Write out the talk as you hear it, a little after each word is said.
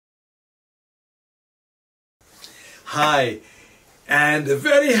Hi, and a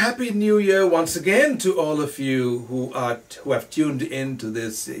very happy New Year once again to all of you who have tuned in to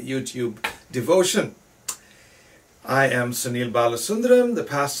this YouTube devotion. I am Sunil Balasundaram, the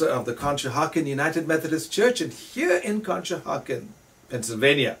pastor of the Conshohocken United Methodist Church, and here in Conshohocken,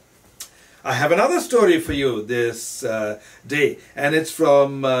 Pennsylvania. I have another story for you this day, and it's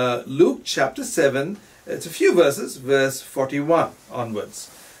from Luke chapter 7. It's a few verses, verse 41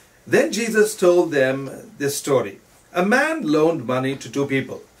 onwards. Then Jesus told them this story. A man loaned money to two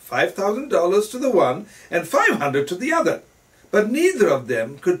people, $5,000 to the one and $500 to the other. But neither of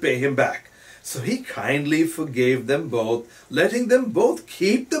them could pay him back. So he kindly forgave them both, letting them both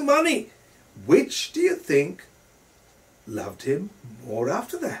keep the money. Which do you think loved him more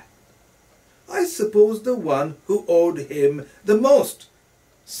after that? I suppose the one who owed him the most.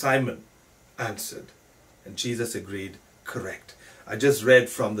 Simon answered. And Jesus agreed, correct. I just read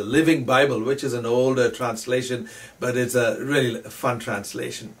from the Living Bible, which is an older translation, but it's a really fun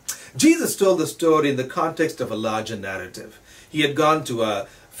translation. Jesus told the story in the context of a larger narrative. He had gone to a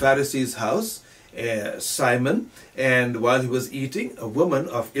Pharisee's house, Simon, and while he was eating, a woman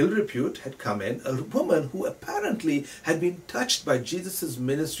of ill repute had come in, a woman who apparently had been touched by Jesus'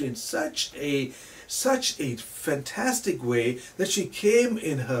 ministry in such a fantastic way that she came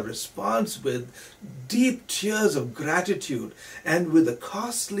in her response with deep tears of gratitude and with a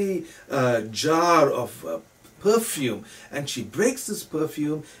costly jar of perfume. And she breaks this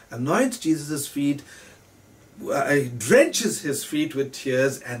perfume, anoints Jesus' feet, drenches his feet with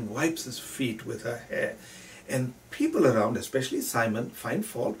tears and wipes his feet with her hair. And people around, especially Simon, find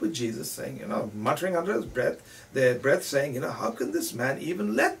fault with Jesus, saying, muttering under his breath, their breath saying, how can this man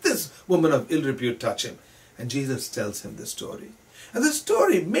even let this woman of ill repute touch him? And Jesus tells him the story. And the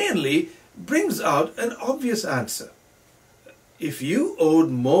story mainly brings out an obvious answer. If you owed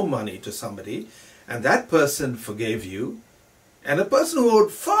more money to somebody, and that person forgave you, and a person who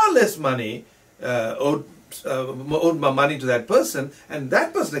owed far less money owed money to that person, and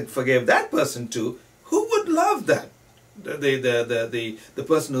that person forgave that person too, who would love that? The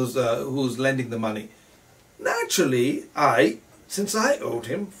person who's lending the money. Naturally, since I owed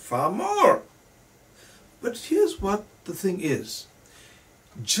him far more. But here's what the thing is.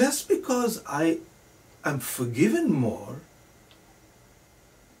 Just because I am forgiven more,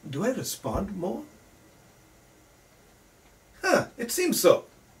 do I respond more? It seems so.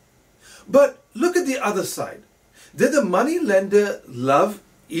 But look at the other side. Did the money lender love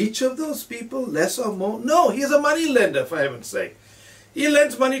each of those people less or more? No, he's a money lender, for heaven's sake. He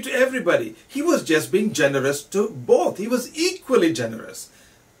lends money to everybody. He was just being generous to both. He was equally generous.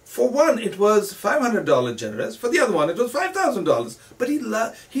 For one, it was $500 generous. For the other one, it was $5,000. But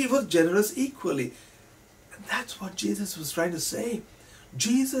he was generous equally. And that's what Jesus was trying to say.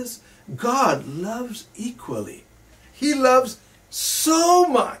 God loves equally. He loves so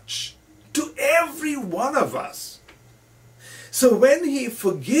much to every one of us. So when he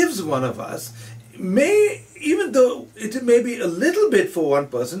forgives one of us, even though it may be a little bit for one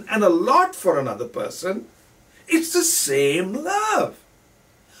person and a lot for another person, it's the same love.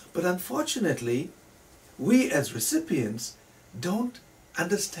 But unfortunately, we as recipients don't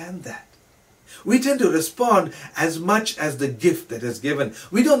understand that. We tend to respond as much as the gift that is given.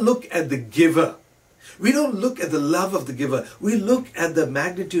 We don't look at the giver. We don't look at the love of the giver. We look at the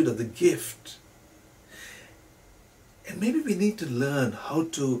magnitude of the gift. And maybe we need to learn how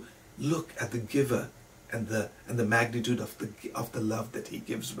to look at the giver and the magnitude of the love that he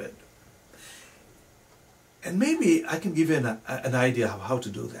gives with. And maybe I can give you an idea of how to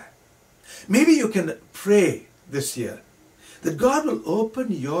do that. Maybe you can pray this year that God will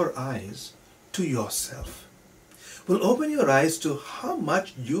open your eyes to yourself. Will open your eyes to how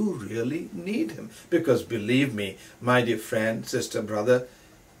much you really need him. Because believe me, my dear friend, sister, brother,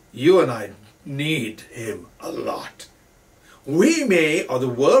 you and I need him a lot. We may, or the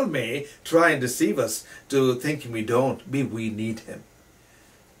world may, try and deceive us to thinking we don't. We need him.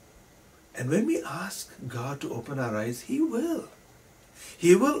 And when we ask God to open our eyes, he will.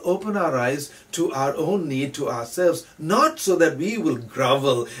 He will open our eyes to our own need, to ourselves, not so that we will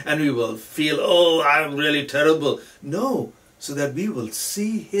grovel and we will feel, oh, I'm really terrible. No, so that we will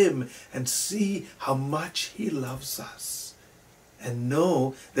see him and see how much he loves us. And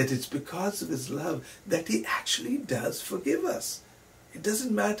know that it's because of his love that he actually does forgive us. It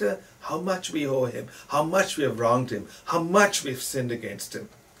doesn't matter how much we owe him, how much we have wronged him, how much we've sinned against him.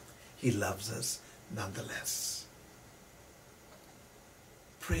 He loves us nonetheless.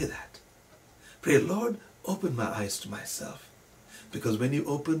 Pray that. Pray, Lord, open my eyes to myself. Because when you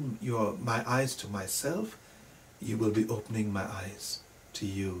open my eyes to myself, you will be opening my eyes to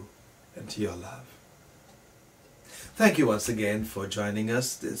you and to your love. Thank you once again for joining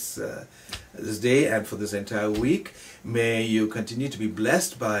us this day and for this entire week. May you continue to be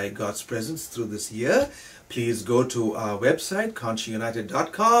blessed by God's presence through this year. Please go to our website,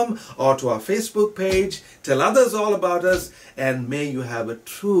 consciunited.com, or to our Facebook page. Tell others all about us, and may you have a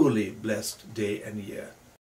truly blessed day and year.